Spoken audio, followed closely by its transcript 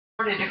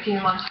A few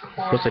months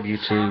before. What's up,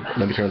 YouTube?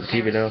 Let me turn the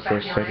TV down for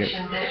a second.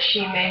 That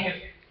she may have.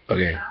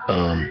 Okay,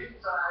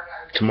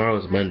 tomorrow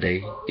is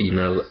Monday. You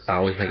know, I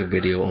always make a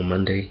video on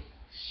Monday.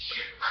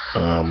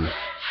 So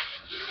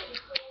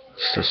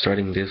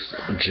starting this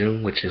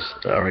June, which is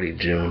already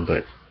June,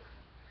 but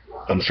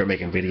I'm gonna start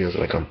making videos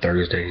like on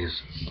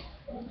Thursdays.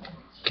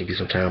 Give you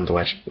some time to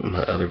watch my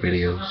other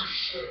videos.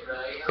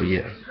 But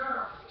yeah,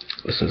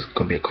 this is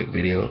gonna be a quick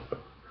video.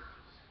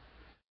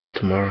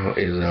 Tomorrow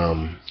is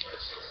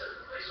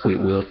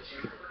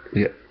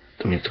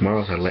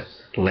tomorrow's our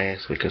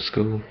last week of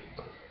school.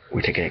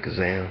 We're taking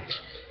exams.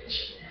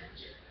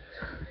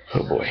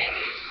 Oh boy,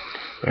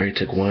 I already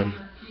took one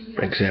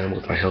exam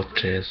with my health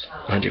test,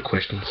 100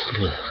 questions.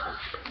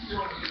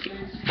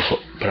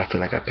 But I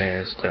feel like I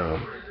passed.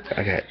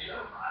 I got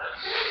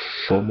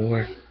 4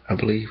 more, I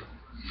believe.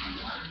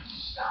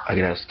 I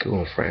get out of school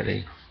on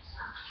Friday.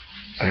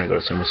 I gotta go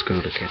to summer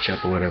school to catch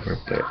up or whatever,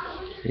 but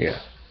yeah.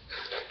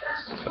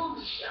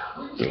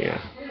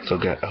 So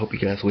I hope you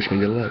guys wish me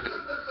good luck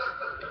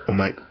on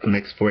my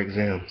next 4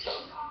 exams.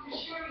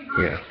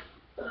 Yeah.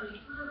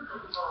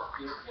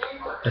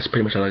 That's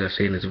pretty much all I gotta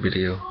say in this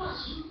video.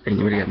 Ain't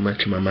really got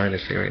much in my mind to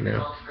say right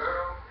now.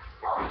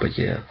 But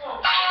yeah.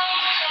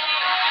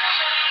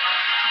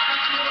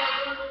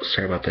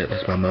 Sorry about that.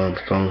 That's my mom's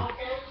phone.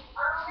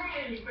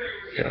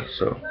 Yeah,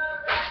 so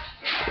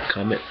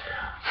comment,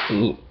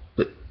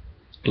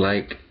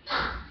 like,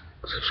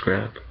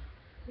 subscribe,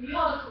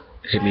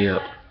 hit me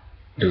up.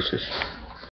 Deuces.